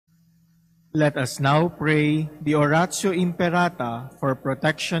Let us now pray the Oratio Imperata for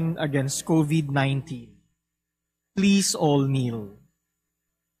protection against COVID-19. Please all kneel.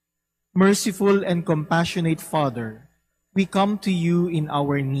 Merciful and compassionate Father, we come to you in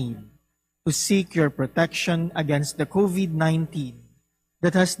our need to seek your protection against the COVID-19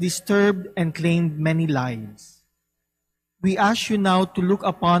 that has disturbed and claimed many lives. We ask you now to look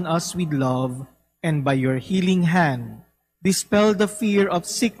upon us with love and by your healing hand, dispel the fear of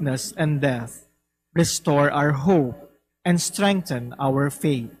sickness and death, restore our hope, and strengthen our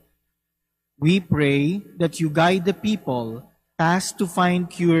faith. We pray that you guide the people tasked to find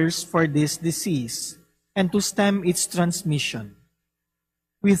cures for this disease and to stem its transmission.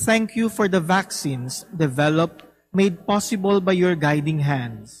 We thank you for the vaccines developed, made possible by your guiding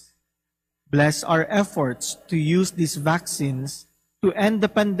hands. Bless our efforts to use these vaccines to end the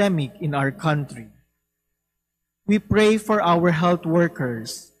pandemic in our country. We pray for our health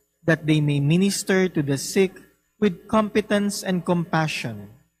workers that they may minister to the sick with competence and compassion.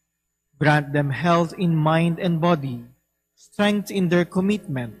 Grant them health in mind and body, strength in their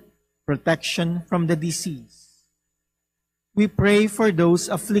commitment, protection from the disease. We pray for those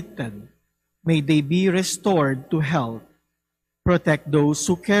afflicted. May they be restored to health. Protect those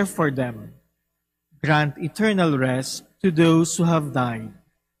who care for them. Grant eternal rest to those who have died.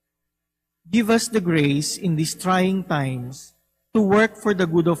 Give us the grace in these trying times to work for the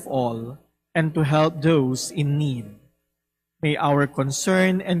good of all and to help those in need. May our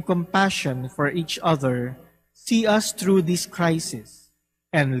concern and compassion for each other see us through this crisis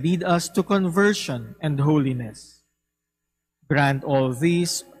and lead us to conversion and holiness. Grant all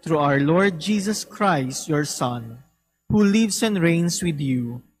this through our Lord Jesus Christ, your Son, who lives and reigns with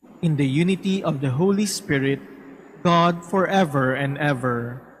you in the unity of the Holy Spirit, God forever and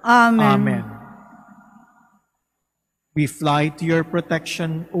ever. Amen. Amen. We fly to your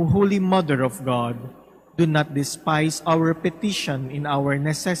protection, O Holy Mother of God. Do not despise our petition in our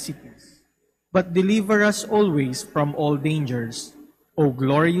necessities, but deliver us always from all dangers, O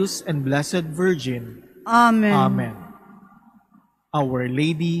glorious and blessed Virgin. Amen. Amen. Our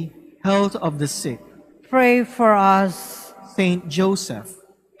Lady, health of the sick, Pray for us. Saint Joseph,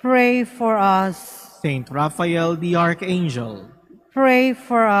 Pray for us. Saint Raphael the Archangel, Pray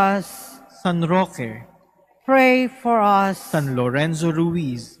for us. San Roque, Pray for us. San Lorenzo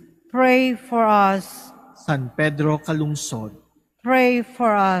Ruiz, Pray for us. San Pedro Calungsod. Pray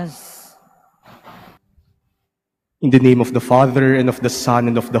for us. In the name of the Father, and of the Son,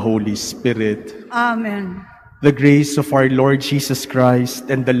 and of the Holy Spirit. Amen. The grace of our Lord Jesus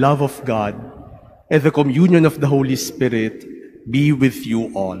Christ, and the love of God, and the communion of the Holy Spirit be with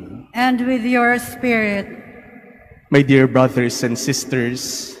you all. And with your spirit. My dear brothers and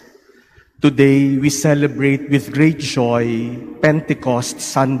sisters, today we celebrate with great joy Pentecost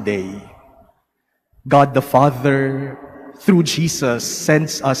Sunday. God the Father, through Jesus,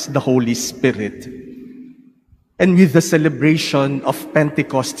 sends us the Holy Spirit. And with the celebration of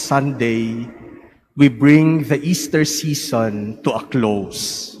Pentecost Sunday, we bring the Easter season to a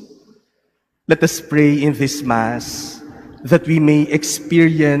close. Let us pray in this Mass that we may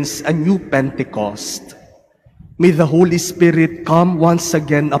experience a new Pentecost. May the Holy Spirit come once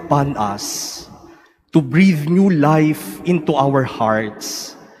again upon us to breathe new life into our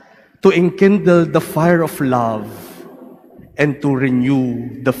hearts, to enkindle the fire of love, and to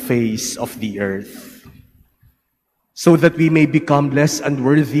renew the face of the earth, so that we may become less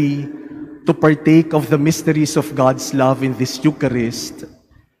unworthy to partake of the mysteries of God's love in this Eucharist.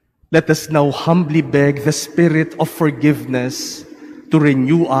 Let us now humbly beg the Spirit of forgiveness to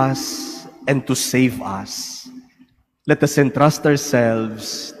renew us and to save us. Let us entrust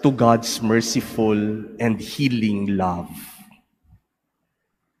ourselves to God's merciful and healing love.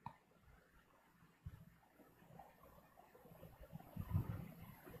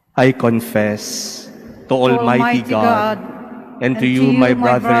 I confess to Almighty God and to you, my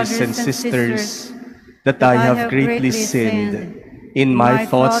brothers and sisters, that I have greatly sinned in my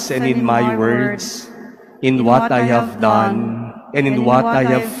thoughts and in my words, in what I have done and in what I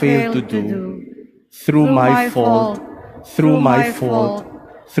have failed to do, through my fault, through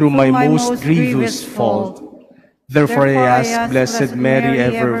my most grievous fault. Therefore I ask Blessed Mary,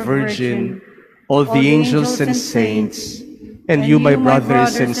 ever Virgin, all the angels and saints, and you, my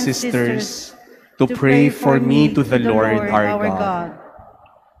brothers and sisters, to pray for me to the Lord our God.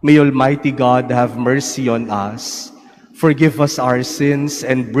 May Almighty God have mercy on us, forgive us our sins,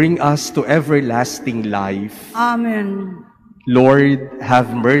 and bring us to everlasting life. Amen. Lord,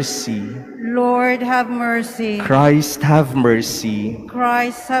 have mercy. Lord, have mercy. Christ, have mercy.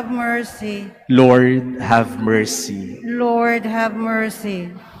 Christ, have mercy. Lord, have mercy. Lord, have mercy.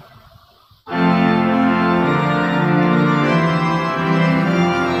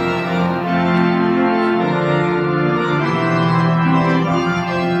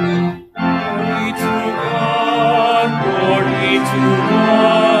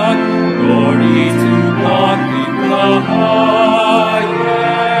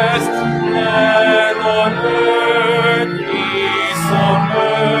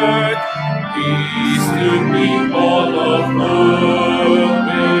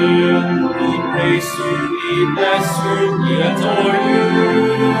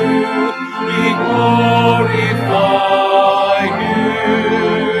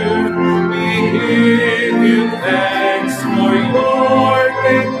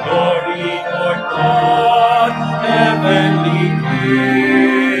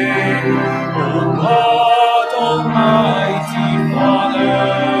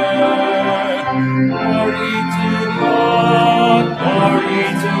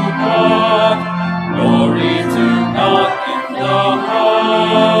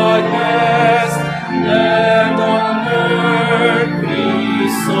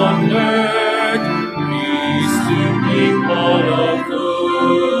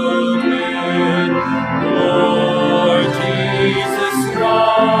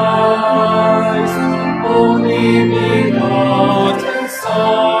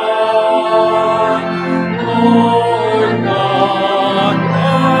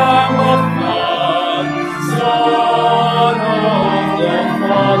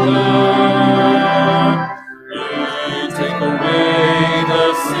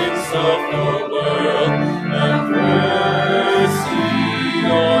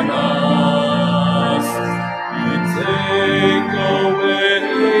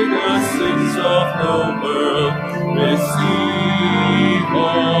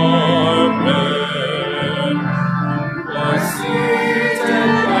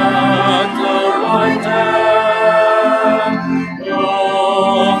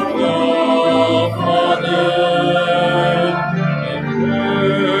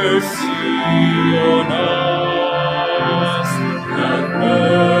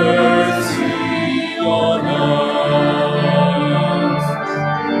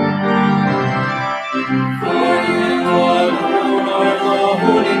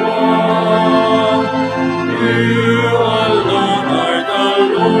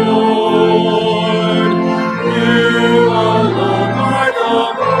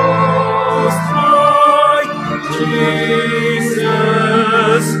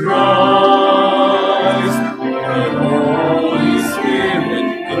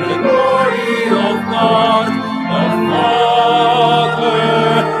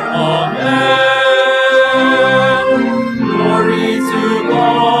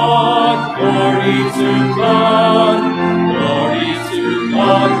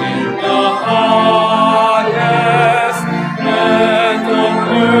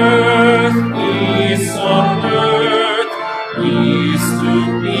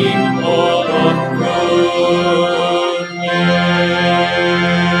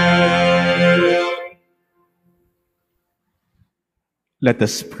 Let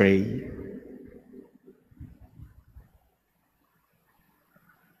us pray.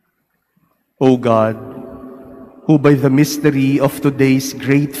 O God, who by the mystery of today's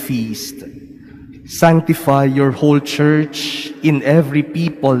great feast sanctify your whole church in every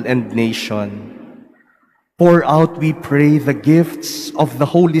people and nation, pour out, we pray, the gifts of the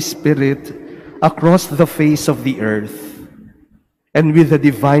Holy Spirit across the face of the earth, and with the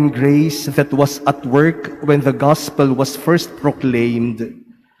divine grace that was at work when the gospel was first proclaimed,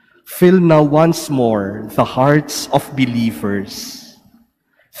 fill now once more the hearts of believers.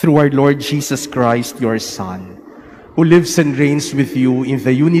 Through our Lord Jesus Christ, your Son, who lives and reigns with you in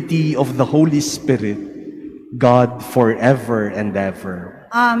the unity of the Holy Spirit, God forever and ever.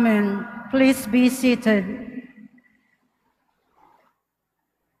 Amen. Please be seated.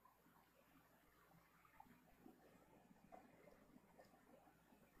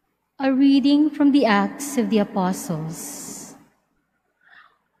 A reading from the Acts of the Apostles.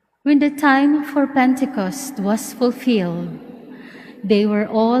 When the time for Pentecost was fulfilled, they were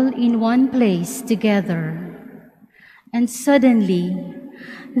all in one place together. And suddenly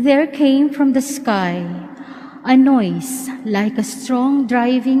there came from the sky a noise like a strong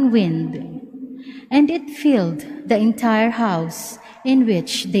driving wind, and it filled the entire house in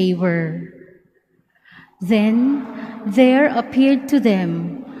which they were. Then there appeared to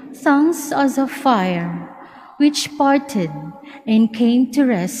them tongues as of fire, which parted and came to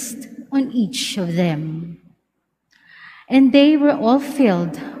rest on each of them. And they were all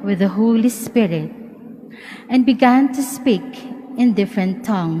filled with the Holy Spirit and began to speak in different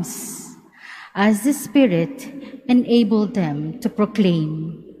tongues as the Spirit enabled them to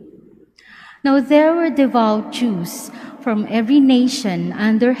proclaim. Now there were devout Jews from every nation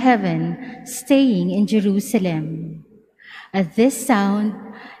under heaven staying in Jerusalem. At this sound,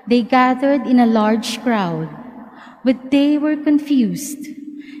 they gathered in a large crowd, but they were confused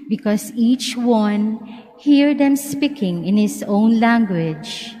because each one heard them speaking in his own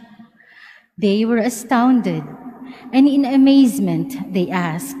language. They were astounded, and in amazement they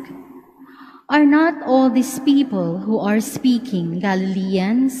asked, "Are not all these people who are speaking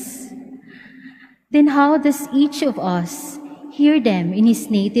Galileans? Then how does each of us hear them in his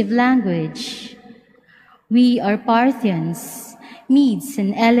native language? We are Parthians, Medes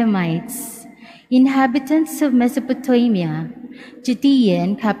and Elamites, inhabitants of Mesopotamia, Judea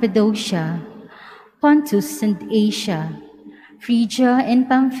and Cappadocia, Pontus and Asia, Phrygia and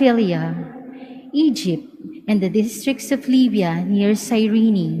Pamphylia, Egypt and the districts of Libya near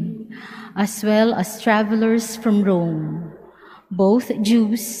Cyrene, as well as travelers from Rome, both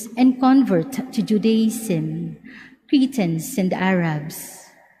Jews and convert to Judaism, Cretans and Arabs.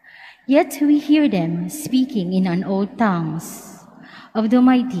 Yet we hear them speaking in unknown tongues of the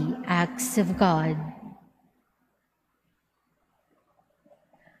mighty acts of God."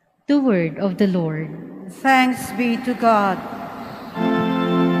 The word of the Lord. Thanks be to God.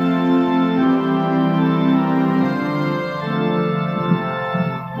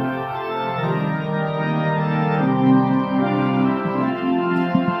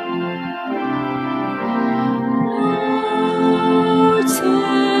 Lord,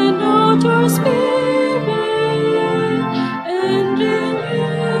 send out your Spirit and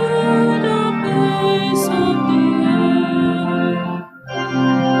renew the face of the earth.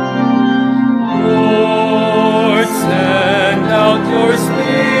 Lord, send out your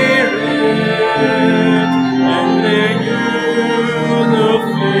Spirit and renew the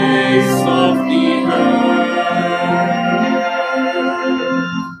face of the earth.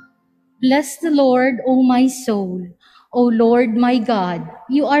 Bless the Lord, O my soul. O Lord my God,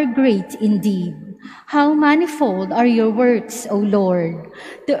 you are great indeed. How manifold are your works, O Lord.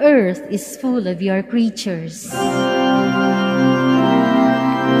 The earth is full of your creatures.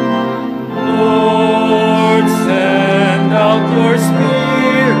 Lord, send out your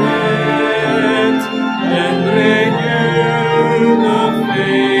Spirit and renew the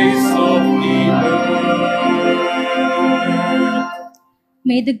face of the earth.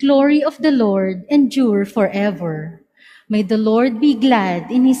 May the glory of the Lord endure forever. May the Lord be glad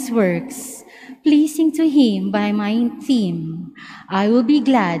in his works, pleasing to him by my theme. I will be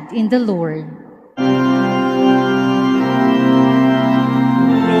glad in the Lord. Lord,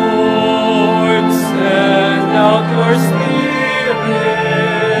 send out your Spirit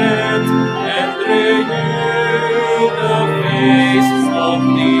and renew the face of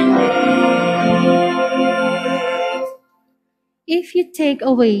the earth. If you take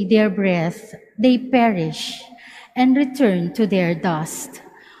away their breath, they perish and return to their dust.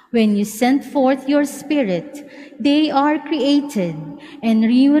 When you send forth your Spirit, they are created, and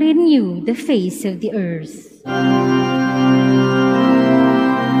you renew the face of the earth.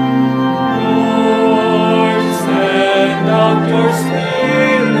 Lord, send out your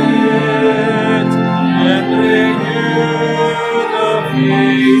Spirit and renew the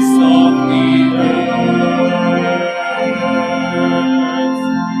face of the earth.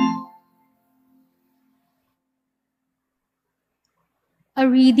 A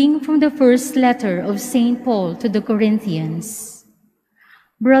reading from the first letter of St. Paul to the Corinthians.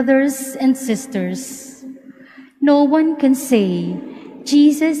 Brothers and sisters, no one can say,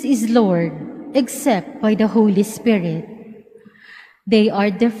 "Jesus is Lord," except by the Holy Spirit. They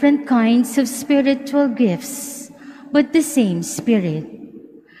are different kinds of spiritual gifts, but the same Spirit.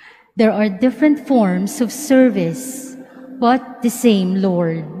 There are different forms of service, but the same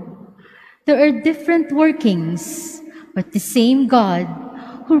Lord. There are different workings, but the same God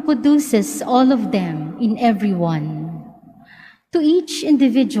who produces all of them in everyone. To each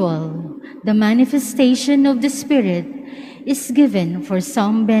individual, the manifestation of the Spirit is given for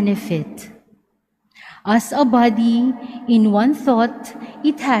some benefit. As a body, in one thought,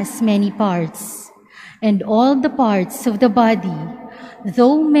 it has many parts, and all the parts of the body,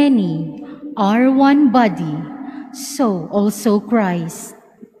 though many, are one body, so also Christ.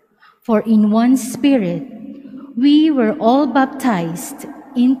 For in one Spirit, we were all baptized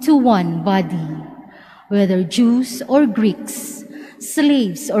into one body, whether Jews or Greeks,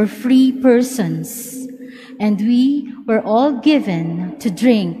 slaves or free persons, and we were all given to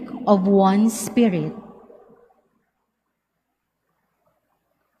drink of one Spirit.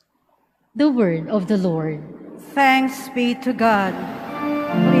 The word of the Lord. Thanks be to God.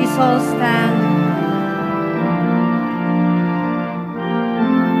 Please all stand.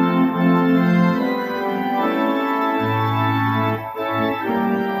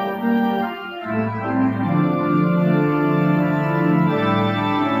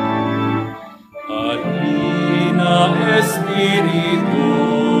 Halina, Espiritu,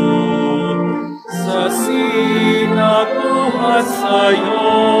 sa sinaguhan sa'yo,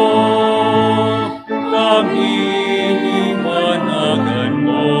 kami liwanagan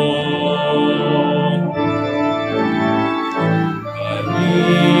mo.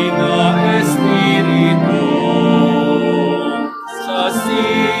 Halina, Espiritu, sa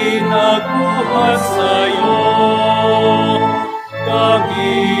sinaguhan sa'yo,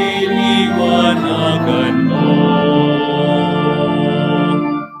 kami liwanagan mo.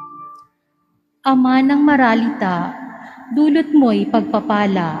 Ama ng maralita, dulot mo'y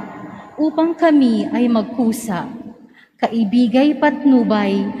pagpapala, upang kami ay magkusa. Kaibigay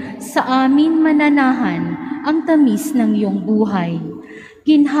patnubay, sa amin mananahan ang tamis ng iyong buhay.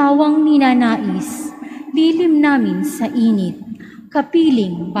 Ginhawang ninanais, lilim namin sa init,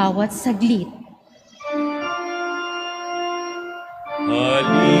 kapiling bawat saglit.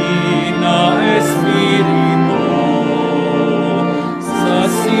 Halina, Espiritu, sa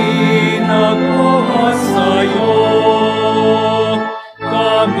sinaguhan sa'yo,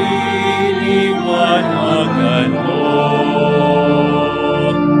 kami liwanagan mo.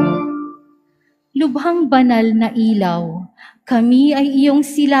 Lubhang banal na ilaw, kami ay iyong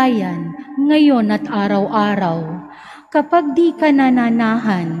silayan, ngayon at araw-araw. Kapag di ka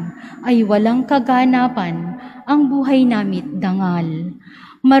nananahan, ay walang kaganapan ang buhay namit dangal.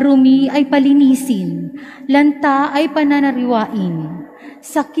 Marumi ay palinisin, lanta ay pananariwain,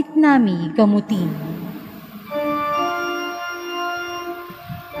 sakit nami gamutin.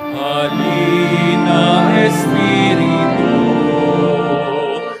 Halina, Espiritu,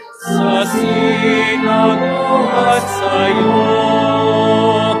 sa sinaguhan sa'yo,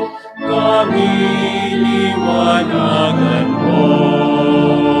 kami liwanagan mo.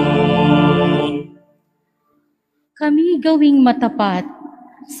 Kami gawing matapat,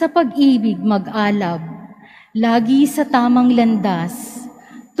 sa pag-ibig mag-alab, lagi sa tamang landas,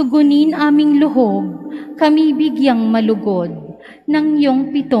 tugunin aming luhog, kami bigyang malugod, ng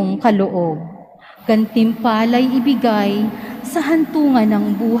iyong pitong kaloob. Gantimpalay ibigay, sa hantungan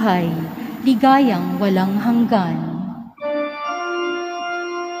ng buhay, ligayang walang hanggan.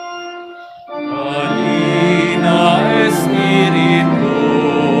 Halina, Espiritu,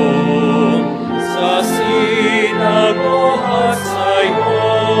 sa sinaguhan sa'yo,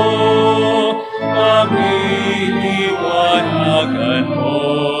 kami liwanagan mo.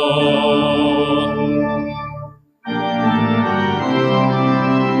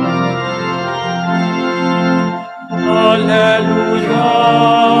 Alleluia,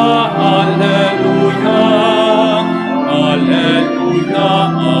 alleluia, alleluia,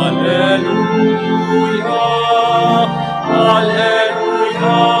 alleluia,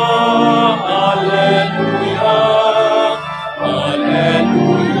 alleluia, alleluia, alleluia,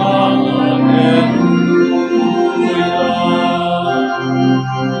 alleluia.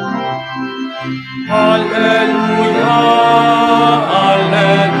 Alleluia,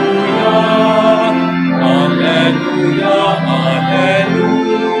 alleluia, alleluia,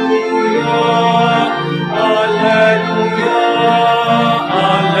 alleluia, alleluia,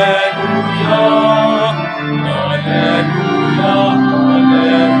 alleluia,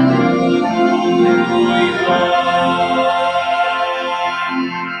 alleluia.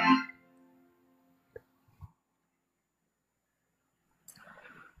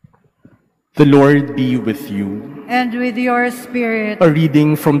 The Lord be with you. And with your spirit. A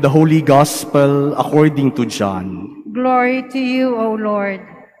reading from the Holy Gospel according to John. Glory to you, O Lord.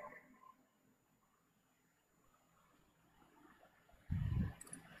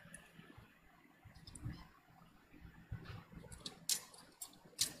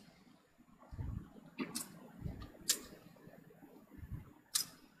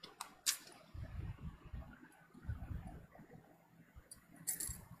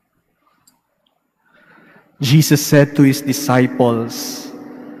 Jesus said to his disciples,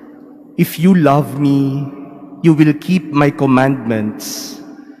 "If you love me, you will keep my commandments,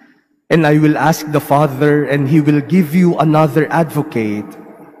 and I will ask the Father, and he will give you another advocate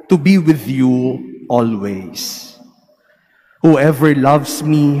to be with you always. Whoever loves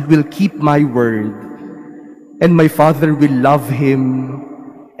me will keep my word, and my Father will love him,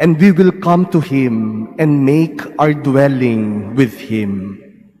 and we will come to him and make our dwelling with him.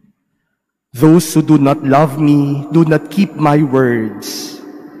 Those who do not love me do not keep my words.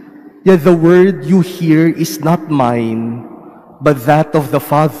 Yet the word you hear is not mine, but that of the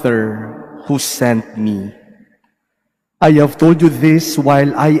Father who sent me. I have told you this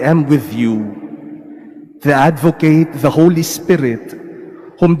while I am with you. The Advocate, the Holy Spirit,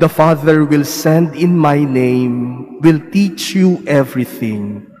 whom the Father will send in my name, will teach you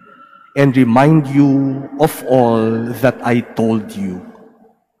everything and remind you of all that I told you.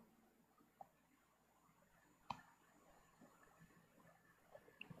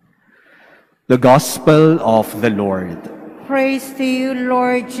 The Gospel of the Lord. Praise to you,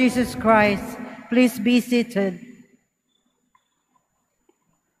 Lord Jesus Christ. Please be seated.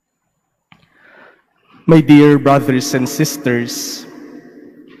 My dear brothers and sisters,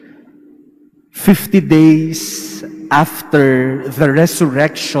 50 days after the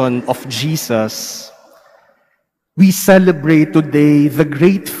resurrection of Jesus, we celebrate today the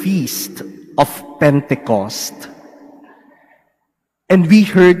great feast of Pentecost. And we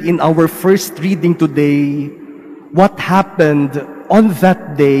heard in our first reading today what happened on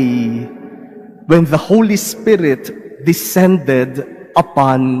that day when the Holy Spirit descended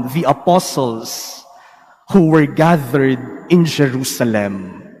upon the apostles who were gathered in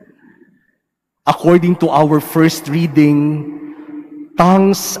Jerusalem. According to our first reading,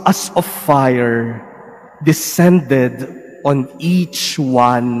 tongues as of fire descended on each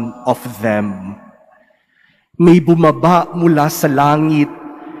one of them. May bumaba mula sa langit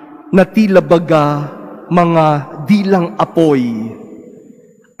na tila baga mga dilang apoy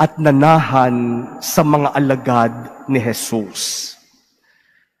at nanahan sa mga alagad ni Jesus.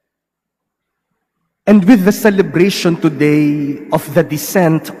 And with the celebration today of the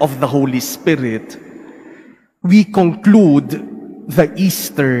descent of the Holy Spirit, we conclude the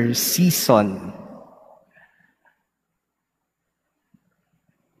Easter season.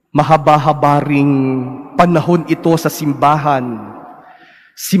 Mahaba-haba ring panahon ito sa simbahan,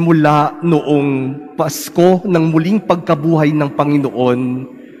 simula noong Pasko ng muling pagkabuhay ng Panginoon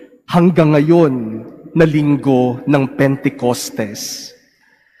hanggang ngayon na linggo ng Pentecostes.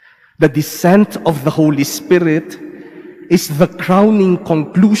 The descent of the Holy Spirit is the crowning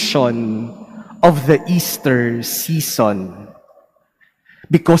conclusion of the Easter season,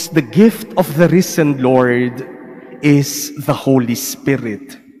 because the gift of the risen Lord is the Holy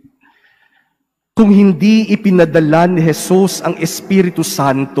Spirit. Kung hindi ipinadala ni Jesus ang Espiritu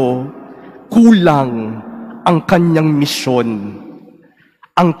Santo, kulang ang kanyang misyon.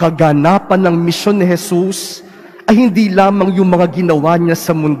 Ang kaganapan ng misyon ni Jesus ay hindi lamang yung mga ginawa niya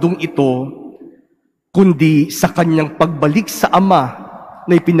sa mundong ito, kundi sa kanyang pagbalik sa Ama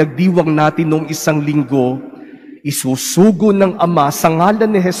na ipinagdiwang natin noong isang linggo, isusugo ng Ama sa ngalan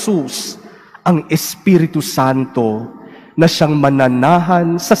ni Jesus ang Espiritu Santo na siyang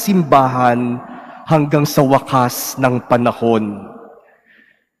mananahan sa simbahan hanggang sa wakas ng panahon.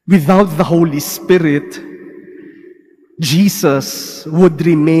 Without the Holy Spirit, Jesus would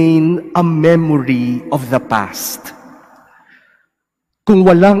remain a memory of the past. Kung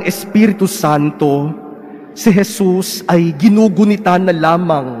walang Espiritu Santo, si Jesus ay ginugunita na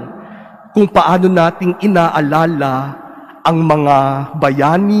lamang kung paano nating inaalala ang mga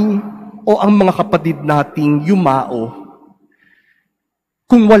bayani o ang mga kapatid nating yumao.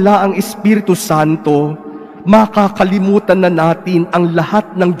 Kung wala ang Espiritu Santo, makakalimutan na natin ang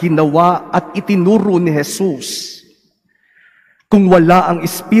lahat ng ginawa at itinuro ni Jesus. Kung wala ang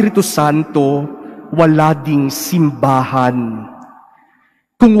Espiritu Santo, wala ding simbahan.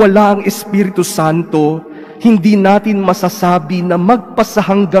 Kung wala ang Espiritu Santo, hindi natin masasabi na magpasa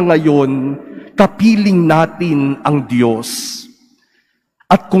hanggang ngayon, kapiling natin ang Diyos.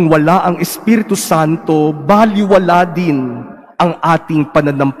 At kung wala ang Espiritu Santo, baliwala din ang ating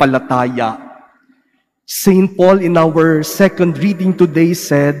pananampalataya. St. Paul in our second reading today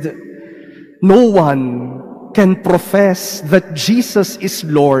said, "No one can profess that Jesus is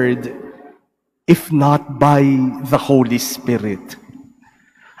Lord if not by the Holy Spirit."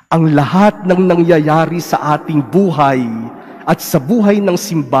 Ang lahat ng nangyayari sa ating buhay at sa buhay ng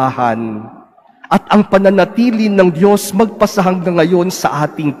simbahan at ang pananatili ng Diyos magpasa hanggang ngayon sa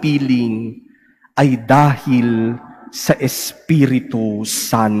ating piling ay dahil sa Espiritu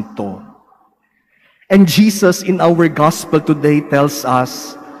Santo. And Jesus in our gospel today tells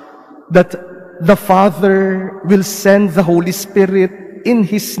us that the Father will send the Holy Spirit in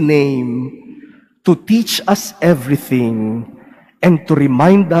His name to teach us everything and to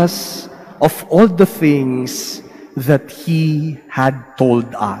remind us of all the things that He had told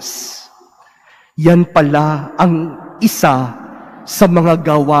us. Yan pala ang isa sa mga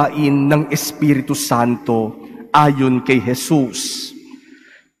gawain ng Espiritu Santo ayon kay Jesus.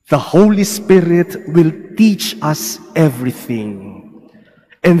 The Holy Spirit will teach us everything.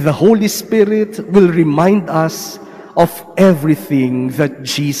 And the Holy Spirit will remind us of everything that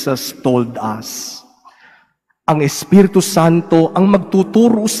Jesus told us. Ang Espiritu Santo ang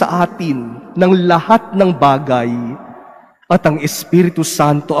magtuturo sa atin ng lahat ng bagay at ang Espiritu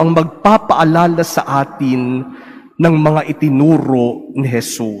Santo ang magpapaalala sa atin ng mga itinuro ni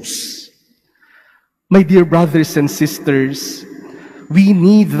Jesus. My dear brothers and sisters, we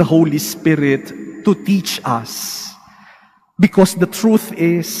need the Holy Spirit to teach us because the truth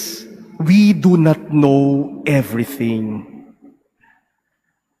is, we do not know everything.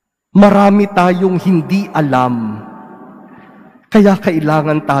 Marami tayong hindi alam, kaya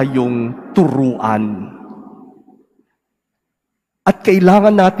kailangan tayong turuan. At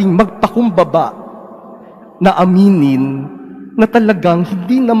kailangan nating magpakumbaba na aminin na talagang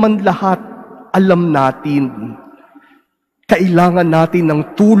hindi naman lahat alam natin. Kailangan natin ng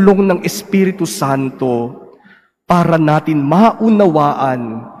tulong ng Espiritu Santo para natin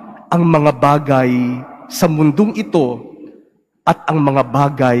maunawaan ang mga bagay sa mundong ito at ang mga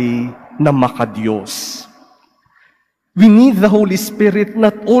bagay na makadiyos. We need the Holy Spirit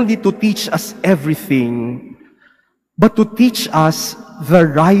not only to teach us everything, but to teach us the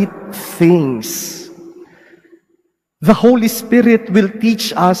right things. The Holy Spirit will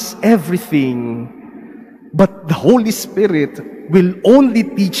teach us everything, but the Holy Spirit will only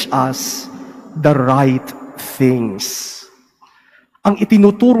teach us the right things. Ang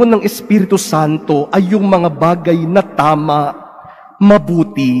itinuturo ng Espiritu Santo ay yung mga bagay na tama,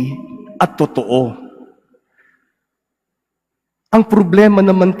 mabuti, at totoo. Ang problema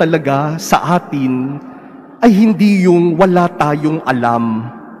naman talaga sa atin ay hindi yung wala tayong alam.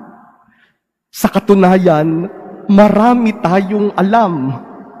 Sa katunayan, marami tayong alam.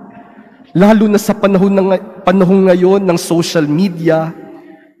 Lalo na sa panahon ngayon ng social media,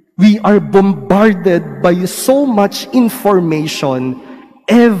 we are bombarded by so much information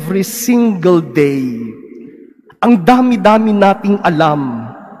every single day. Ang dami-dami nating alam.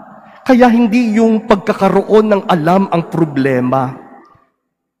 Kaya hindi yung pagkakaroon ng alam ang problema.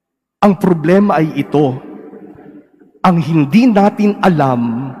 Ang problema ay ito. Ang hindi natin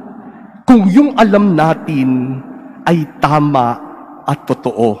alam kung yung alam natin ay tama at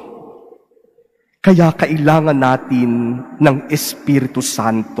totoo. Kaya kailangan natin ng Espiritu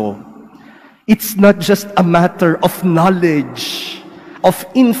Santo. It's not just a matter of knowledge, of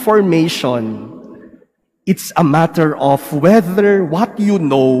information. It's a matter of whether what you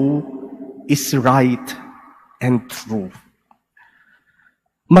know is right and true.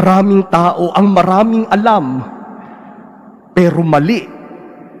 Maraming tao ang maraming alam, pero mali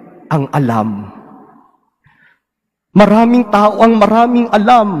ang alam. Maraming tao ang maraming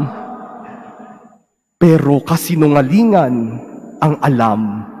alam, pero kasinungalingan ang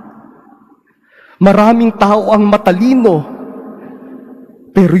alam. Maraming tao ang matalino,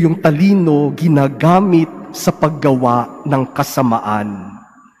 pero yung talino ginagamit sa paggawa ng kasamaan.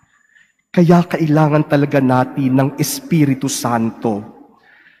 Kaya kailangan talaga natin ng Espiritu Santo.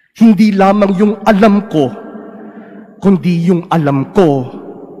 Hindi lamang yung alam ko, kundi yung alam ko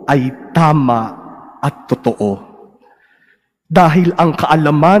ay tama at totoo. Dahil ang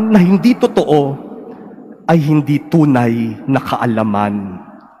kaalaman na hindi totoo ay hindi tunay na kaalaman.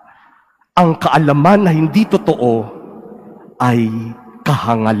 Ang kaalaman na hindi totoo ay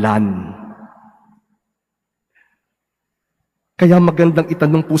kahangalan. Kaya magandang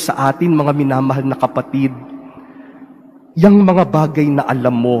itanong po sa atin, mga minamahal na kapatid, yang mga bagay na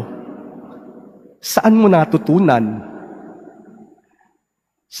alam mo, saan mo natutunan?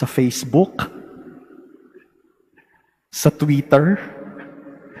 Sa Facebook? Sa Twitter?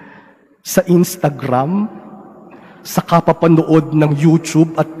 Sa Instagram? Sa kapapanood ng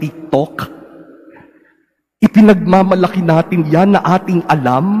YouTube at TikTok? Ipinagmamalaki natin yan na ating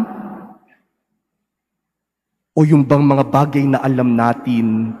alam? O yung bang mga bagay na alam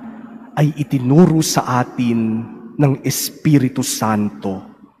natin ay itinuro sa atin ng Espiritu Santo?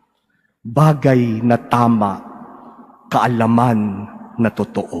 Bagay na tama, kaalaman na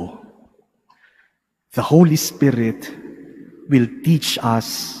totoo. The Holy Spirit will teach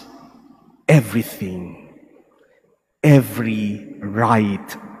us everything. Every right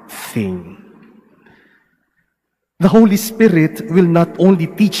thing. The Holy Spirit will not only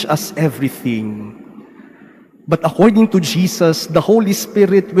teach us everything, but according to Jesus, the Holy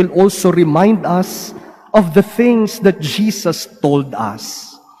Spirit will also remind us of the things that Jesus told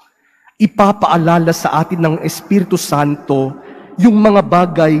us. Ipapaalala sa atin ng Espiritu Santo yung mga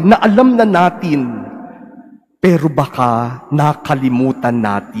bagay na alam na natin, pero baka nakalimutan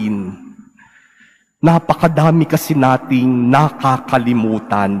natin. Napakadami kasi nating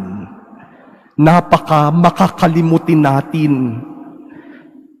nakakalimutan. Makakalimutin natin.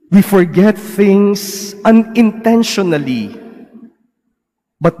 We forget things unintentionally,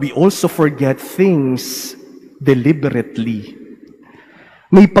 but we also forget things deliberately.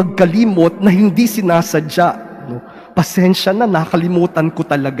 May pagkalimot na hindi sinasadya. No? Pasensya na, nakalimutan ko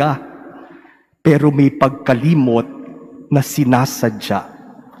talaga. Pero may pagkalimot na sinasadya.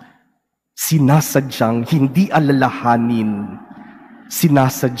 Sinasadyang hindi alalahanin.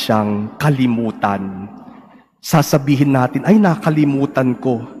 Sinasadyang kalimutan. Sasabihin natin, ay nakalimutan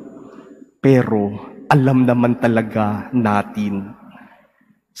ko. Pero alam naman talaga natin.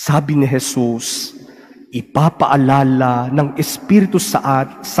 Sabi ni Jesus, ipapaalala ng Espiritu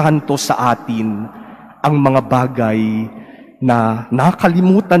Santo sa atin ang mga bagay na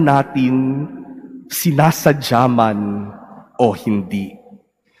nakalimutan natin, sinasadya man o hindi.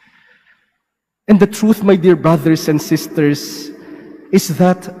 And the truth, my dear brothers and sisters, is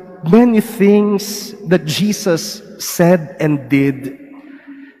that many things that Jesus said and did,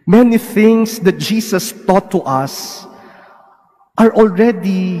 many things that Jesus taught to us, are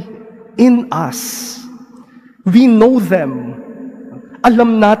already in us. We know them.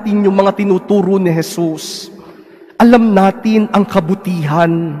 Alam natin yung mga tinuturo ni Jesus. Alam natin ang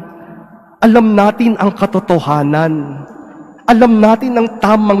kabutihan. Alam natin ang katotohanan. Alam natin ang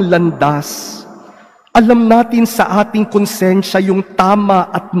tamang landas. Alam natin sa ating konsensya yung tama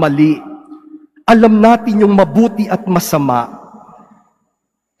at mali. Alam natin yung mabuti at masama.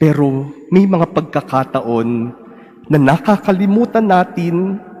 Pero may mga pagkakataon na nakakalimutan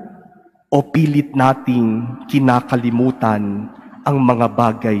natin o pilit nating kinakalimutan ang mga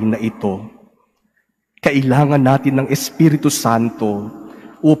bagay na ito. Kailangan natin ng Espiritu Santo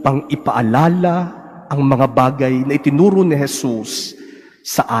upang ipaalala ang mga bagay na itinuro ni Jesus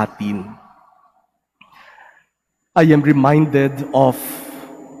sa atin. I am reminded of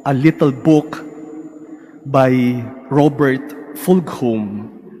a little book by Robert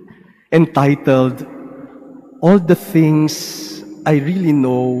Fulghum entitled All the Things I Really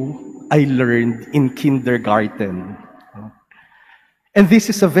Know I Learned in Kindergarten. And this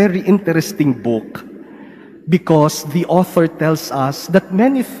is a very interesting book because the author tells us that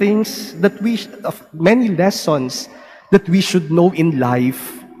many things that many lessons that we should know in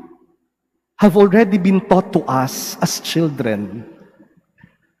life have already been taught to us as children.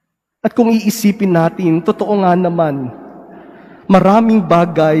 At kung iisipin natin, totoo nga naman, maraming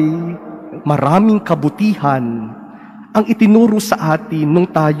bagay, maraming kabutihan ang itinuro sa atin nung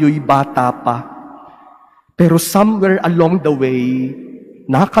tayo'y bata pa. Pero somewhere along the way,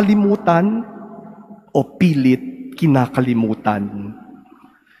 nakalimutan o pilit kinakalimutan.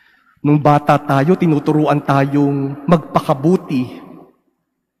 Nung bata tayo, tinuturuan tayong magpakabuti.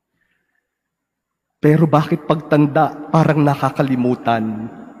 Pero bakit pagtanda, parang nakakalimutan?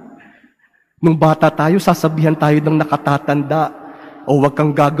 Nung bata tayo, sasabihan tayo ng nakatatanda, o huwag kang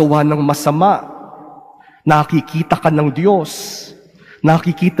gagawa ng masama. Nakikita ka ng Diyos.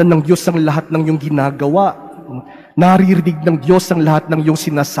 Nakikita ng Diyos ang lahat ng iyong ginagawa. Naririnig ng Diyos ang lahat ng iyong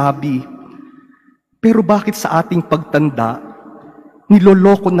sinasabi. Pero bakit sa ating pagtanda,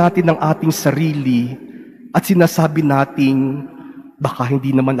 niloloko natin ang ating sarili at sinasabi nating, baka hindi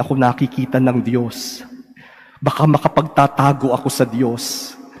naman ako nakikita ng Diyos. Baka makapagtatago ako sa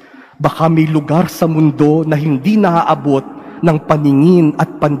Diyos. Baka may lugar sa mundo na hindi naaabot ng paningin at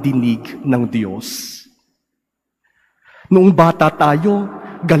pandinig ng Diyos. Noong bata tayo,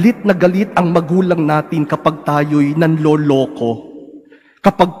 galit na galit ang magulang natin kapag tayo'y nanloloko,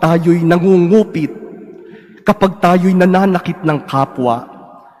 kapag tayo'y nangungupit, kapag tayo'y nananakit ng kapwa.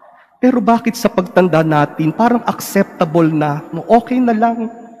 Pero bakit sa pagtanda natin, parang acceptable na, okay na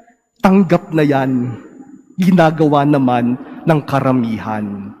lang, tanggap na yan, ginagawa naman ng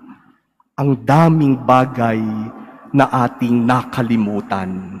karamihan. Ang daming bagay na ating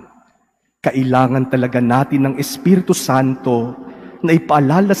nakalimutan. Kailangan talaga natin ng Espiritu Santo na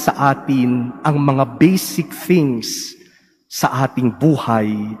ipaalala sa atin ang mga basic things sa ating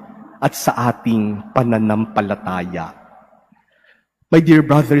buhay at sa ating pananampalataya. My dear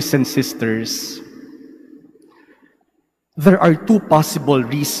brothers and sisters, there are two possible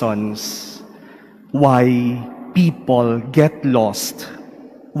reasons why people get lost,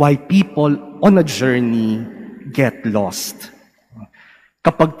 why people on a journey get lost.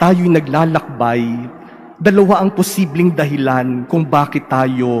 Kapag tayo'y naglalakbay, dalawa ang posibleng dahilan kung bakit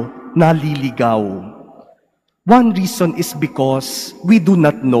tayo naliligaw. One reason is because we do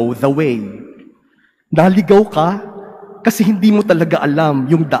not know the way. Naligaw ka kasi hindi mo talaga alam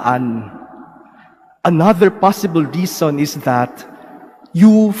yung daan. Another possible reason is that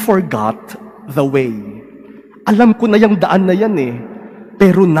you forgot the way. Alam ko na yung daan na yan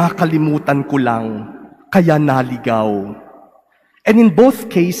pero nakalimutan ko lang, kaya naligaw. And in both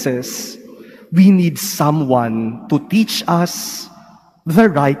cases, we need someone to teach us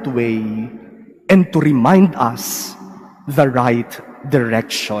the right way and to remind us the right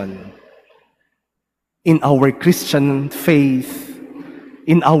direction. In our Christian faith,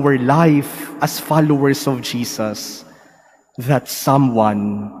 in our life as followers of Jesus, that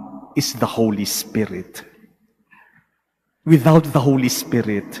someone is the Holy Spirit. Without the Holy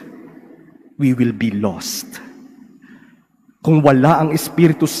Spirit, we will be lost. Kung wala ang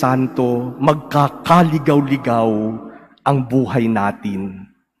Espiritu Santo, magkakaligaw-ligaw ang buhay natin.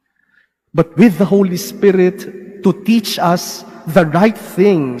 But with the Holy Spirit to teach us the right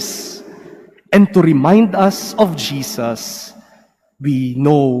things and to remind us of Jesus, we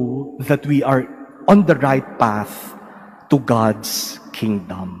know that we are on the right path to God's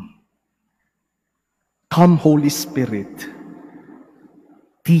kingdom. Come, Holy Spirit,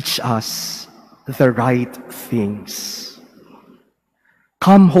 teach us the right things.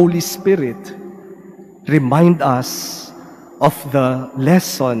 Come, Holy Spirit, remind us of the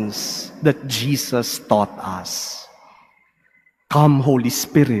lessons that Jesus taught us. Come, Holy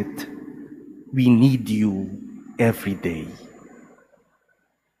Spirit, we need you every day.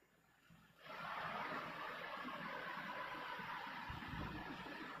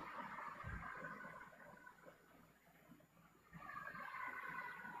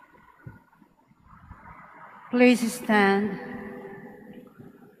 Please stand.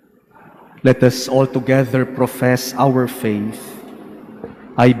 Let us all together profess our faith.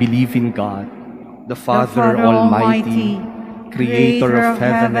 I believe in God, the Father Almighty, Creator of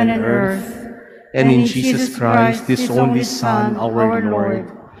heaven and earth, and in Jesus Christ, His only Son, our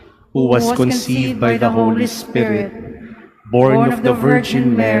Lord, who was conceived by the Holy Spirit, born of the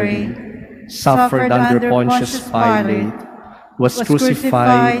Virgin Mary, suffered under Pontius Pilate, was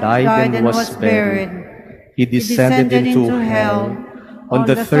crucified, died, and was buried. He descended into hell. On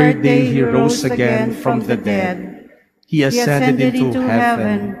the third day he rose again from the dead. He ascended into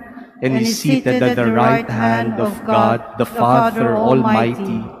heaven and is seated at the right hand of God, the Father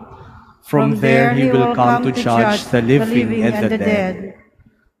Almighty. From there he will come to judge the living and the dead.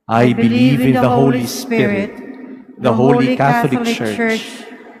 I believe in the Holy Spirit, the Holy Catholic Church,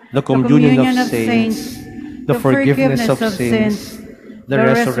 the communion of saints, the forgiveness of sins, the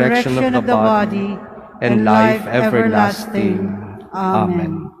resurrection of the body, and life everlasting.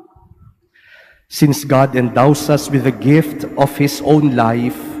 Amen. Since God endows us with the gift of His own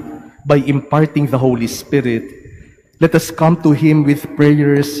life by imparting the Holy Spirit, let us come to Him with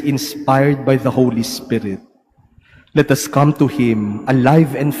prayers inspired by the Holy Spirit. Let us come to Him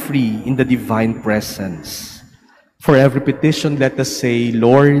alive and free in the divine presence. For every petition, let us say,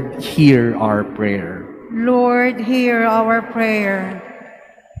 Lord, hear our prayer. Lord, hear our prayer.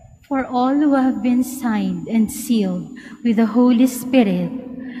 For all who have been signed and sealed with the Holy Spirit,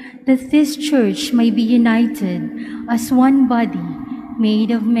 that this church may be united as one body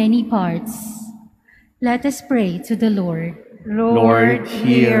made of many parts. Let us pray to the Lord. Lord,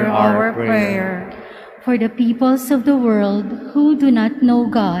 hear our prayer. For the peoples of the world who do not know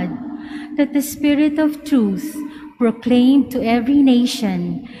God, that the Spirit of truth, proclaimed to every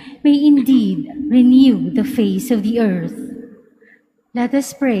nation, may indeed renew the face of the earth. Let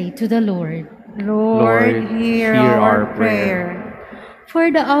us pray to the Lord. Lord, hear our prayer. For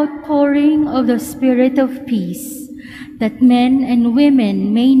the outpouring of the Spirit of peace, that men and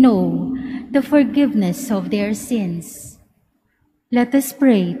women may know the forgiveness of their sins. Let us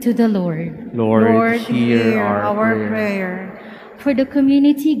pray to the Lord. Lord, hear our prayer. For the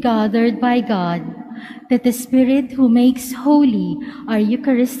community gathered by God, that the Spirit who makes holy our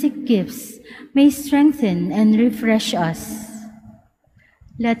Eucharistic gifts may strengthen and refresh us.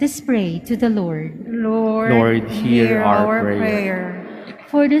 Let us pray to the Lord. Lord, hear our prayer.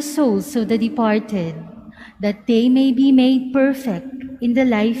 For the souls of the departed, that they may be made perfect in the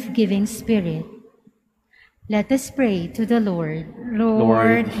life-giving Spirit. Let us pray to the Lord.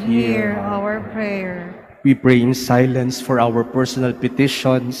 Lord, hear our prayer. We pray in silence for our personal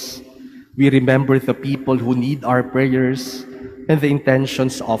petitions. We remember the people who need our prayers and the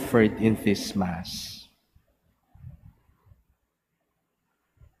intentions offered in this Mass.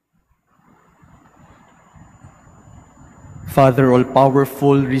 Father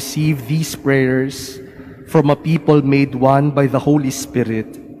all-powerful, receive these prayers from a people made one by the Holy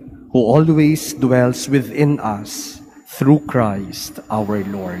Spirit, who always dwells within us through Christ our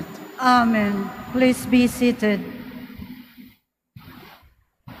Lord. Amen. Please be seated.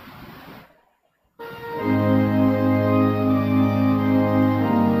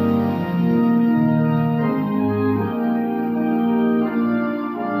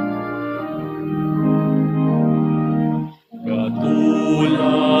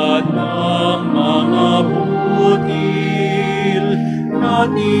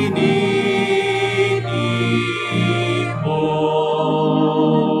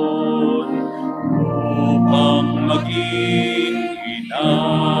 iniipon upang maging ginabay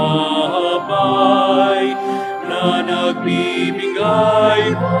na nagbibigay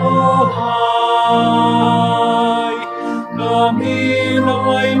buhay. Kami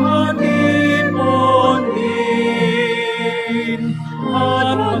ay mag-ipon din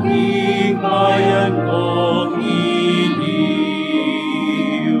at maging bayan kong iliw.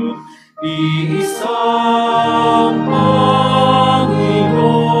 Iisang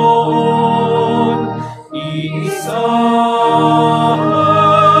Panginoon, iisang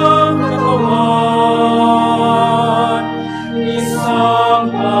katawan, isang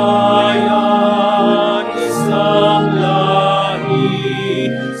bayan, isang lahi,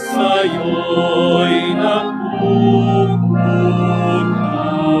 sa'yo'y nagpupunay.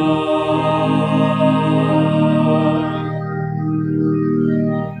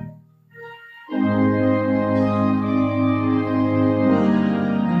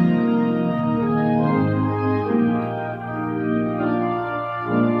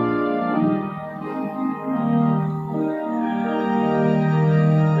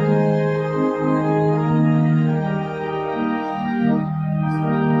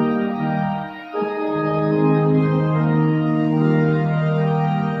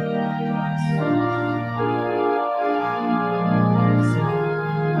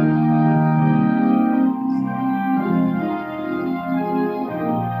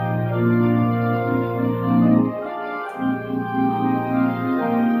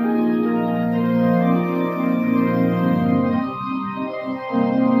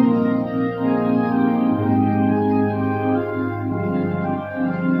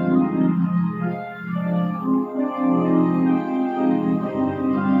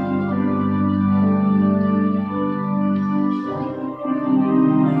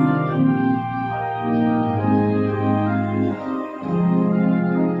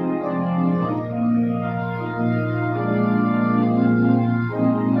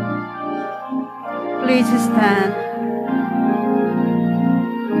 Please stand.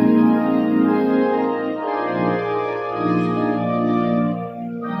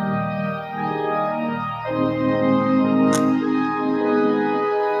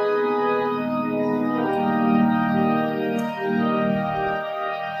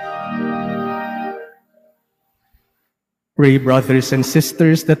 Pray, brothers and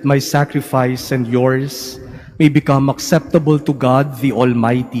sisters, that my sacrifice and yours may become acceptable to God, the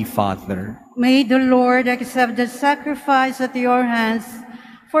Almighty Father. May the Lord accept the sacrifice at your hands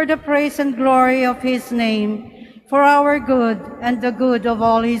for the praise and glory of his name, for our good and the good of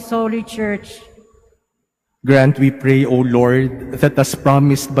all his holy church. Grant, we pray, O Lord, that as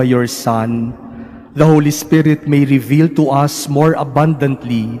promised by your Son, the Holy Spirit may reveal to us more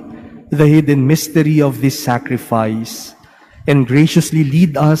abundantly the hidden mystery of this sacrifice, and graciously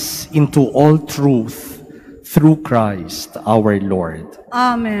lead us into all truth through Christ our Lord.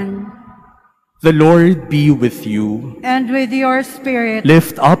 Amen. The Lord be with you. And with your spirit,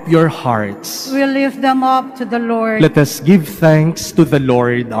 Lift up your hearts. we lift them up to the Lord. Let us give thanks to the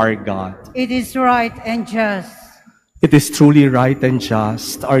Lord our God. It is right and just. It is truly right and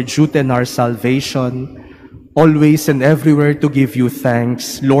just, our duty and our salvation, always and everywhere to give you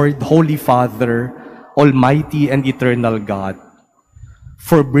thanks, Lord, Holy Father, Almighty and eternal God,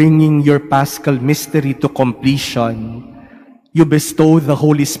 for bringing your Paschal mystery to completion. You bestow the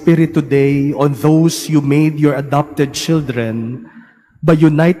Holy Spirit today on those you made your adopted children by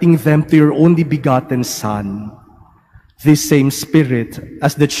uniting them to your only begotten Son. This same Spirit,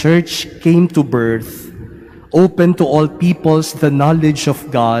 as the Church came to birth, opened to all peoples the knowledge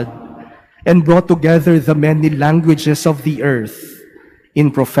of God and brought together the many languages of the earth in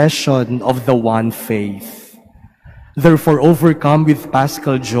profession of the one faith. Therefore, overcome with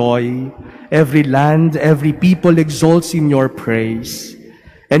paschal joy, every land, every people exalts in your praise,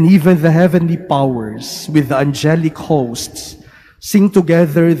 and even the heavenly powers with the angelic hosts sing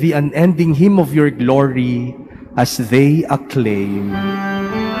together the unending hymn of your glory as they acclaim.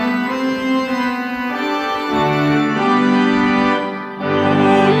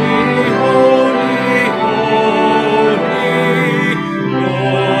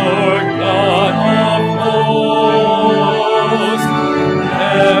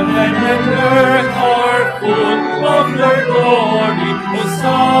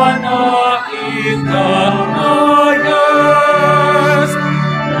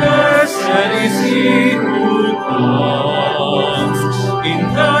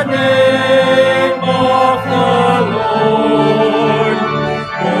 In the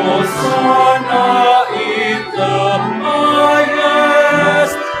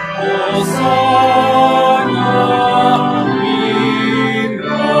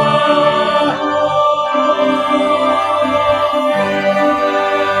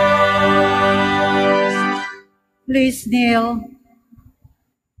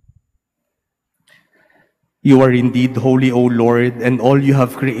You are indeed holy, O Lord, and all you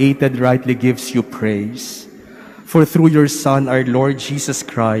have created rightly gives you praise. For through your Son, our Lord Jesus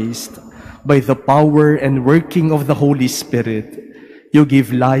Christ, by the power and working of the Holy Spirit, you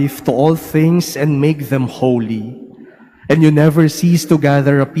give life to all things and make them holy. And you never cease to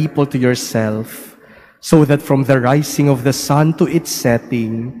gather a people to yourself, so that from the rising of the sun to its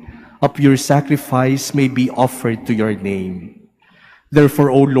setting, a pure sacrifice may be offered to your name.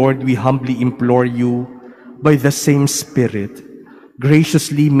 Therefore, O Lord, we humbly implore you, by the same Spirit,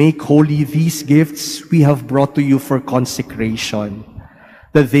 graciously make holy these gifts we have brought to you for consecration,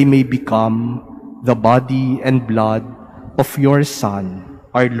 that they may become the body and blood of your Son,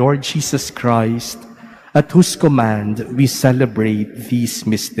 our Lord Jesus Christ, at whose command we celebrate these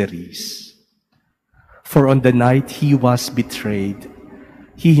mysteries. For on the night he was betrayed,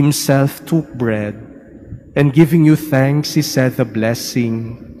 he himself took bread, and giving you thanks, he said the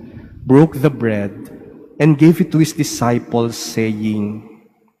blessing, broke the bread, and gave it to his disciples, saying,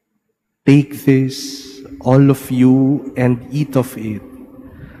 "Take this, all of you, and eat of it,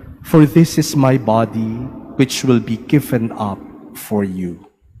 for this is my body, which will be given up for you."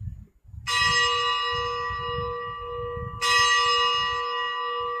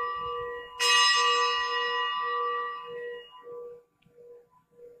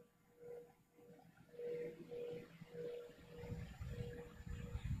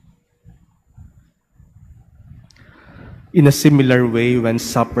 In a similar way, when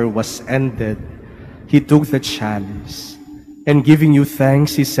supper was ended, he took the chalice, and giving you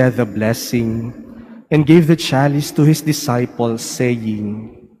thanks, he said the blessing, and gave the chalice to his disciples,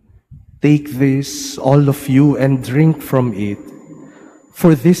 saying, "Take this, all of you, and drink from it,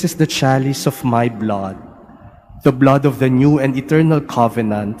 for this is the chalice of my blood, the blood of the new and eternal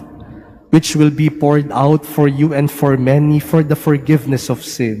covenant, which will be poured out for you and for many for the forgiveness of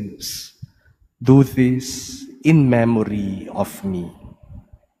sins. Do this in memory of me."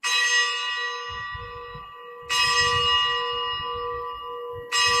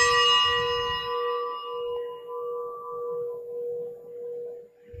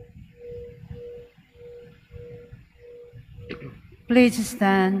 Please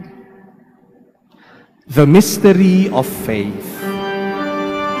stand. The mystery of faith.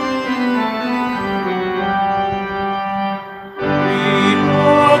 We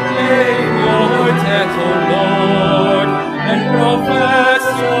proclaim your death, O Lord, and profess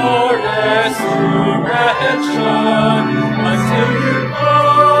your resurrection until you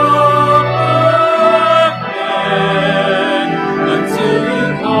come again, until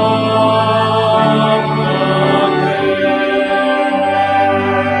you come again.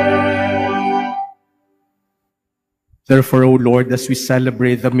 Therefore, O Lord, as we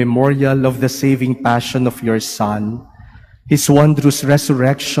celebrate the memorial of the saving passion of your Son, his wondrous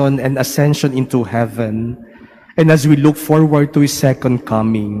resurrection and ascension into heaven, and as we look forward to his second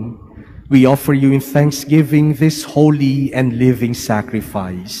coming, we offer you in thanksgiving this holy and living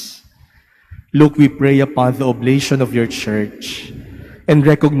sacrifice. Look, we pray upon the oblation of your church, and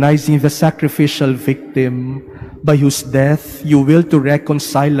recognizing the sacrificial victim by whose death you will to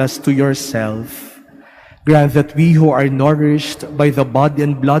reconcile us to yourself, grant that we who are nourished by the body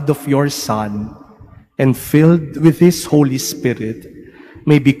and blood of your Son and filled with his Holy Spirit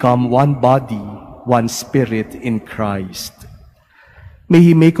may become one body, one spirit in Christ. May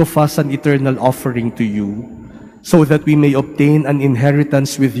he make of us an eternal offering to you, so that we may obtain an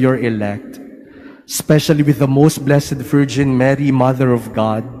inheritance with your elect, especially with the most blessed Virgin Mary, Mother of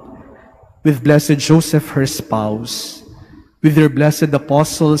God, with blessed Joseph, her spouse, with your blessed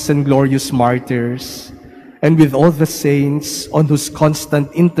apostles and glorious martyrs, and with all the saints on whose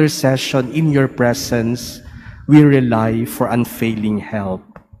constant intercession in your presence we rely for unfailing help.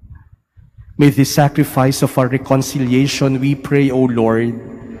 May the sacrifice of our reconciliation, we pray, O Lord,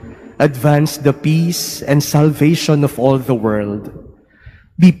 advance the peace and salvation of all the world.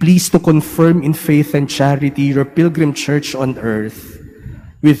 Be pleased to confirm in faith and charity your pilgrim church on earth,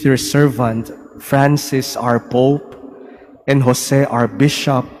 with your servant Francis, our Pope, and Jose, our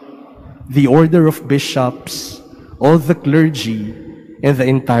Bishop, the order of bishops, all the clergy, and the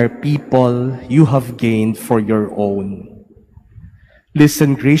entire people you have gained for your own.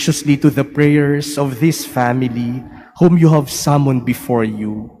 Listen graciously to the prayers of this family whom you have summoned before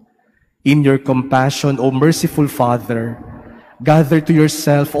you. In your compassion, O merciful Father, gather to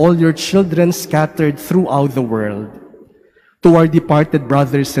yourself all your children scattered throughout the world. To our departed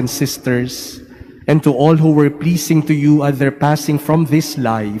brothers and sisters, and to all who were pleasing to you at their passing from this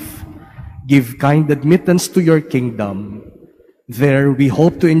life, give kind admittance to your kingdom. There we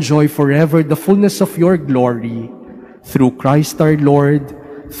hope to enjoy forever the fullness of your glory. Through Christ our Lord,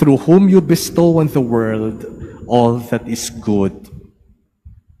 through whom you bestow on the world all that is good.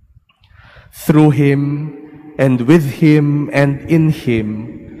 Through him, and with him, and in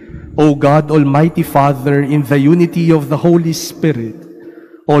him, O God, Almighty Father, in the unity of the Holy Spirit,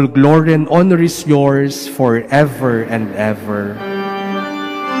 all glory and honor is yours forever and ever.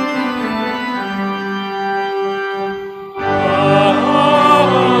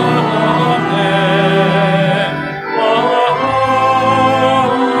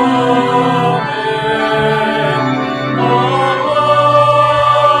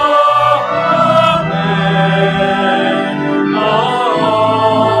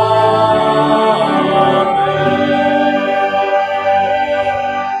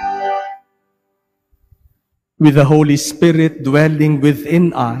 With the Holy Spirit dwelling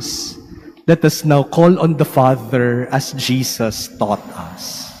within us, let us now call on the Father as Jesus taught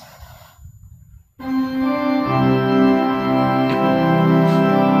us.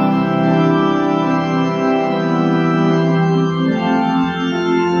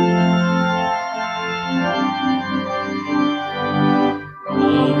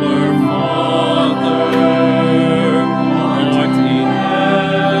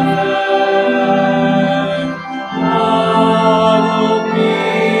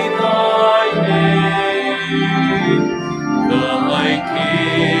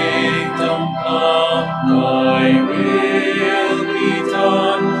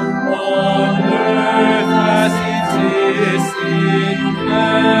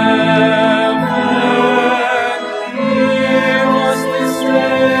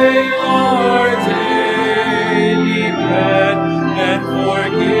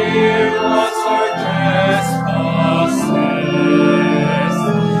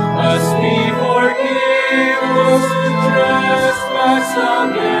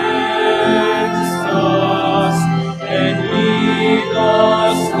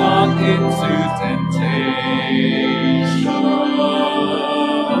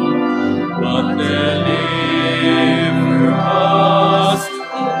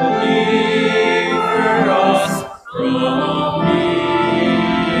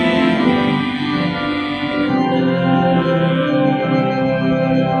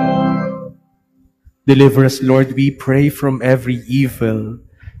 Deliver us, Lord, we pray, from every evil.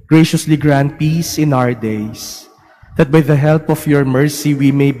 Graciously grant peace in our days, that by the help of your mercy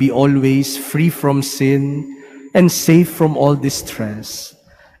we may be always free from sin and safe from all distress,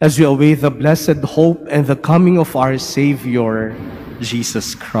 as we await the blessed hope and the coming of our Savior,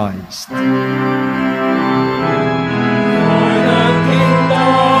 Jesus Christ.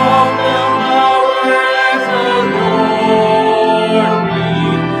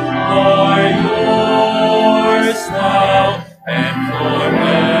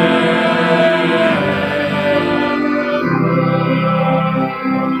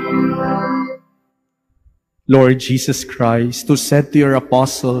 Lord Jesus Christ, who said to your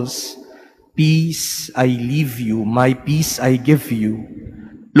apostles, "Peace I leave you, my peace I give you,"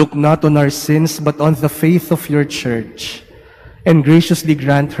 look not on our sins, but on the faith of your church, and graciously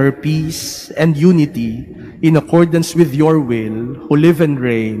grant her peace and unity in accordance with your will, who live and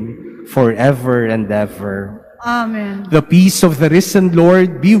reign forever and ever. Amen. The peace of the risen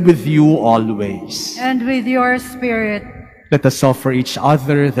Lord be with you always. And with your spirit. Let us offer each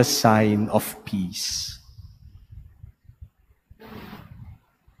other the sign of peace.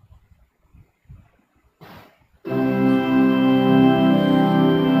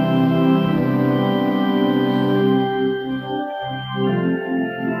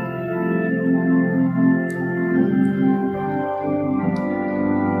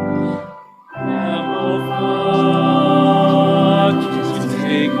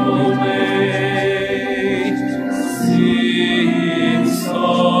 Sins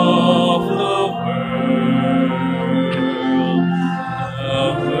of the world.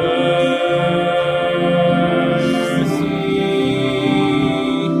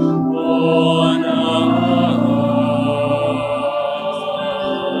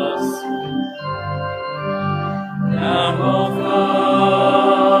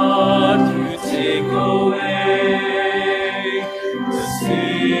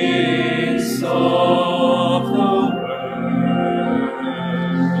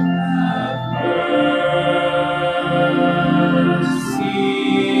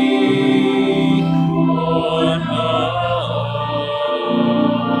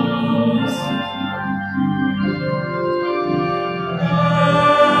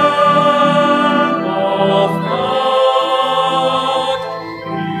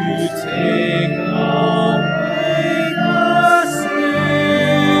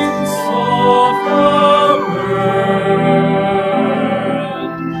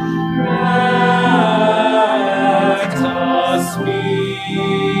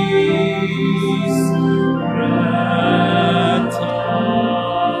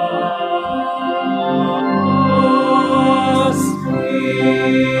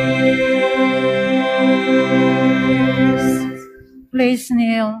 Please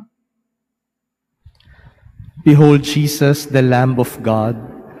kneel. Behold Jesus, the Lamb of God.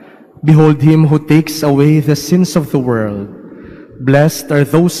 Behold him who takes away the sins of the world. Blessed are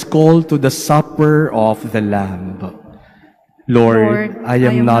those called to the supper of the Lamb. Lord, I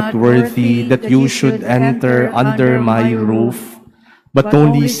am not worthy that you should enter under my roof, but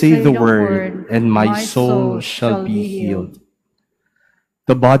only say the word, and my soul shall be healed.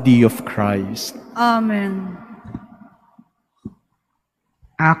 The body of Christ. Amen.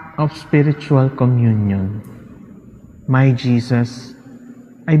 Act of spiritual communion. My Jesus,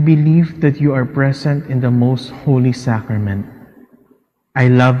 I believe that you are present in the most holy sacrament. I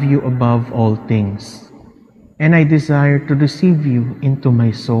love you above all things, and I desire to receive you into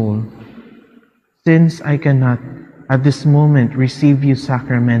my soul. Since I cannot at this moment receive you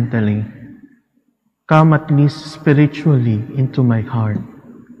sacramentally, come at least spiritually into my heart.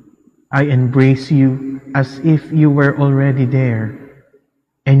 I embrace you as if you were already there,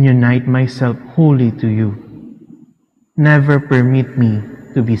 and unite myself wholly to you. Never permit me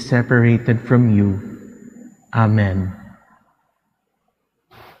to be separated from you. Amen.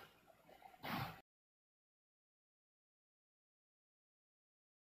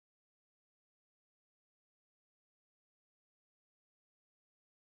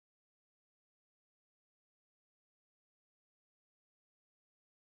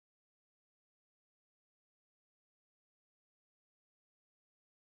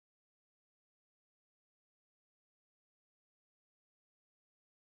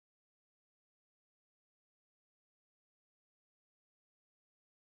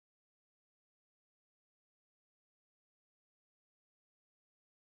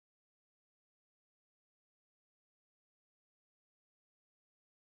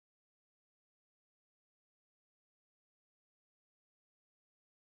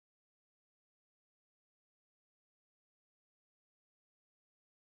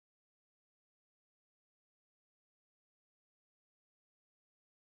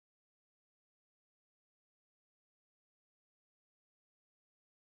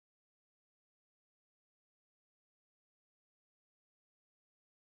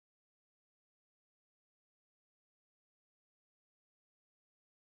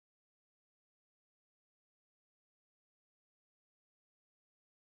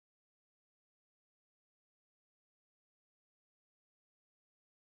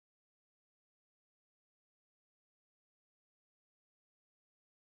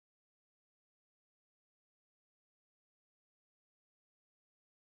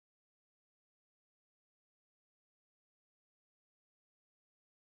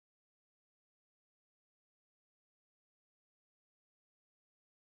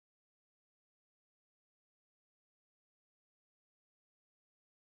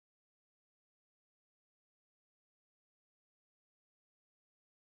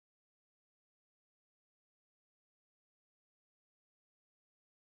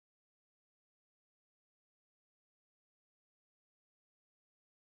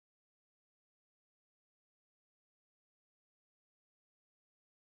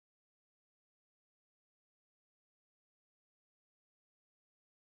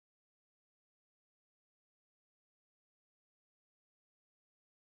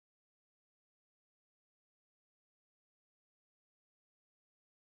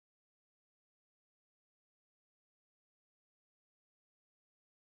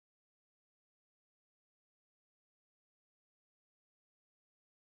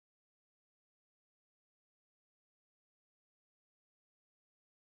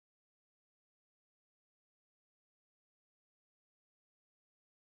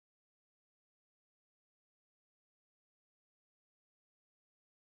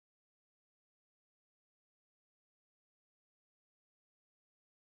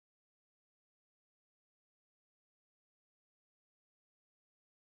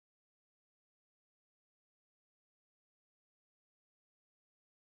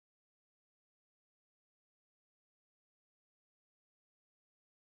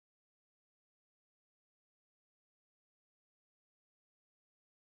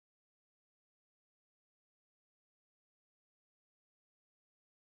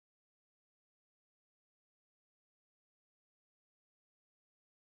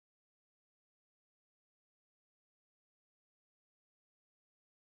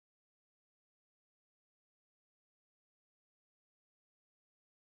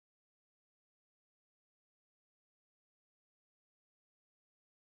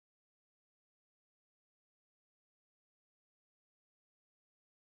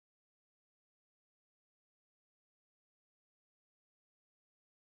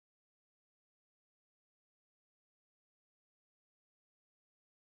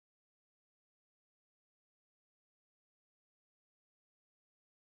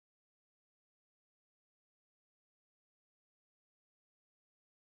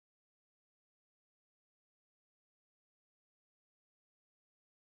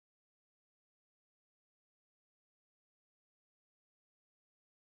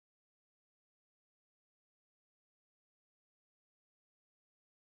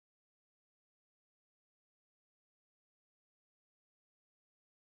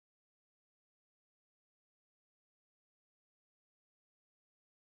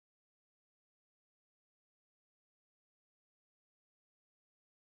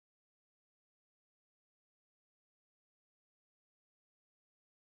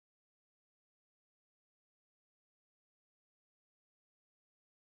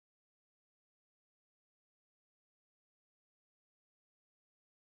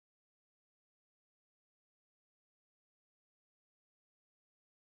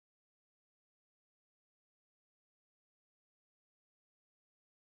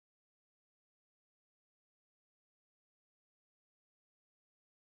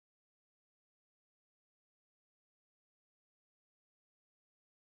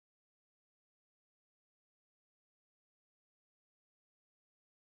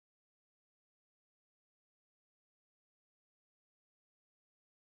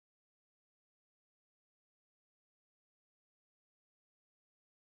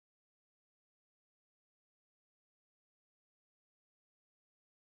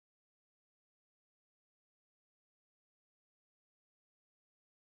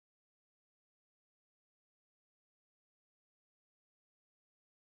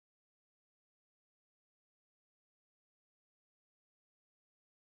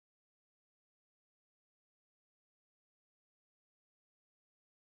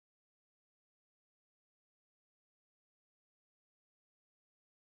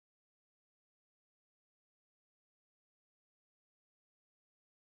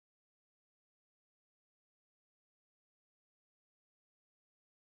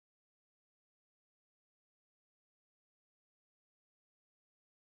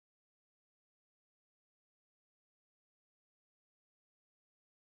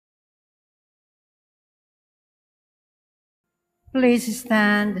 Please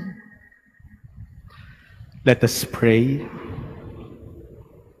stand. Let us pray.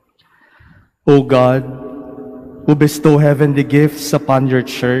 O God, who bestow heavenly gifts upon your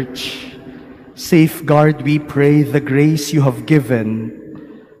church, safeguard, we pray, the grace you have given,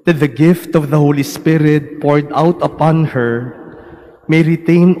 that the gift of the Holy Spirit poured out upon her may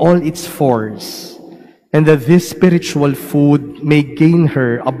retain all its force, and that this spiritual food may gain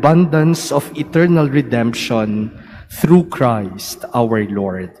her abundance of eternal redemption through Christ our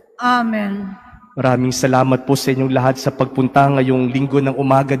Lord. Amen. Maraming salamat po sa inyong lahat sa pagpunta ngayong linggo ng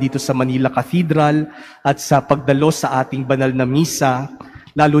umaga dito sa Manila Cathedral at sa pagdalo sa ating banal na misa,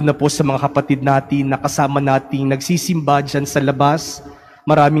 lalo na po sa mga kapatid natin na kasama nating nagsisimba dyan sa labas.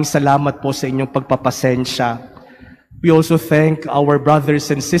 Maraming salamat po sa inyong pagpapasensya. We also thank our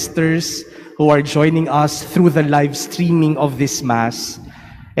brothers and sisters who are joining us through the live streaming of this Mass.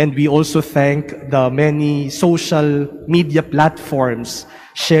 And we also thank the many social media platforms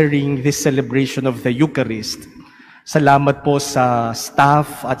sharing this celebration of the Eucharist. Salamat po sa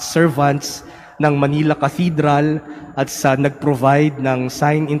staff at servants ng Manila Cathedral at sa nag-provide ng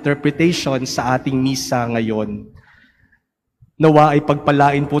sign interpretation sa ating misa ngayon. Nawa ay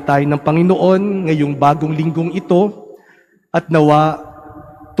pagpalain po tayo ng Panginoon ngayong bagong linggong ito at nawa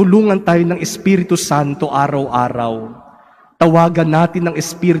tulungan tayo ng Espiritu Santo araw-araw. Tawagan natin ng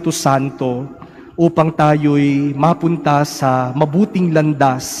Espiritu Santo upang tayo'y mapunta sa mabuting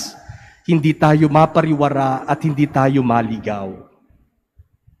landas, hindi tayo mapariwara at hindi tayo maligaw.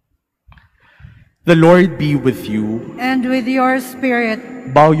 The Lord be with you. And with your spirit.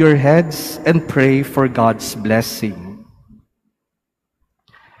 Bow your heads and pray for God's blessing.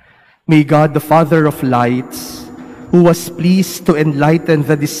 May God, the Father of lights, who was pleased to enlighten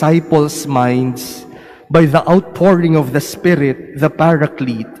the disciples' minds by the outpouring of the Spirit, the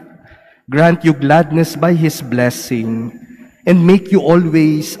Paraclete, grant you gladness by His blessing, and make you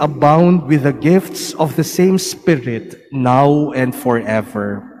always abound with the gifts of the same Spirit, now and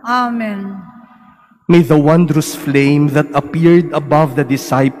forever. Amen. May the wondrous flame that appeared above the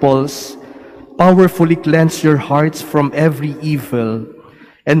disciples powerfully cleanse your hearts from every evil,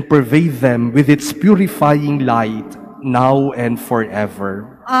 and pervade them with its purifying light, now and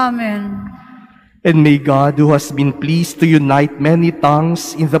forever. Amen. And may God, who has been pleased to unite many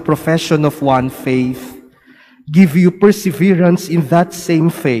tongues in the profession of one faith, give you perseverance in that same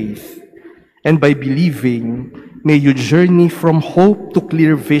faith, and by believing, may you journey from hope to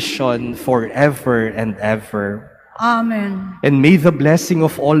clear vision forever and ever. Amen. And may the blessing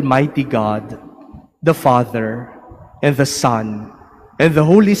of Almighty God, the Father, and the Son, and the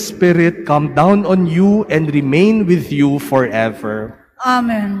Holy Spirit come down on you and remain with you forever.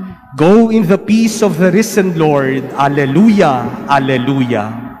 Amen. Go in the peace of the risen Lord. Alleluia,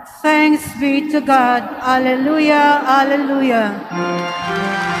 alleluia. Thanks be to God. Alleluia, alleluia.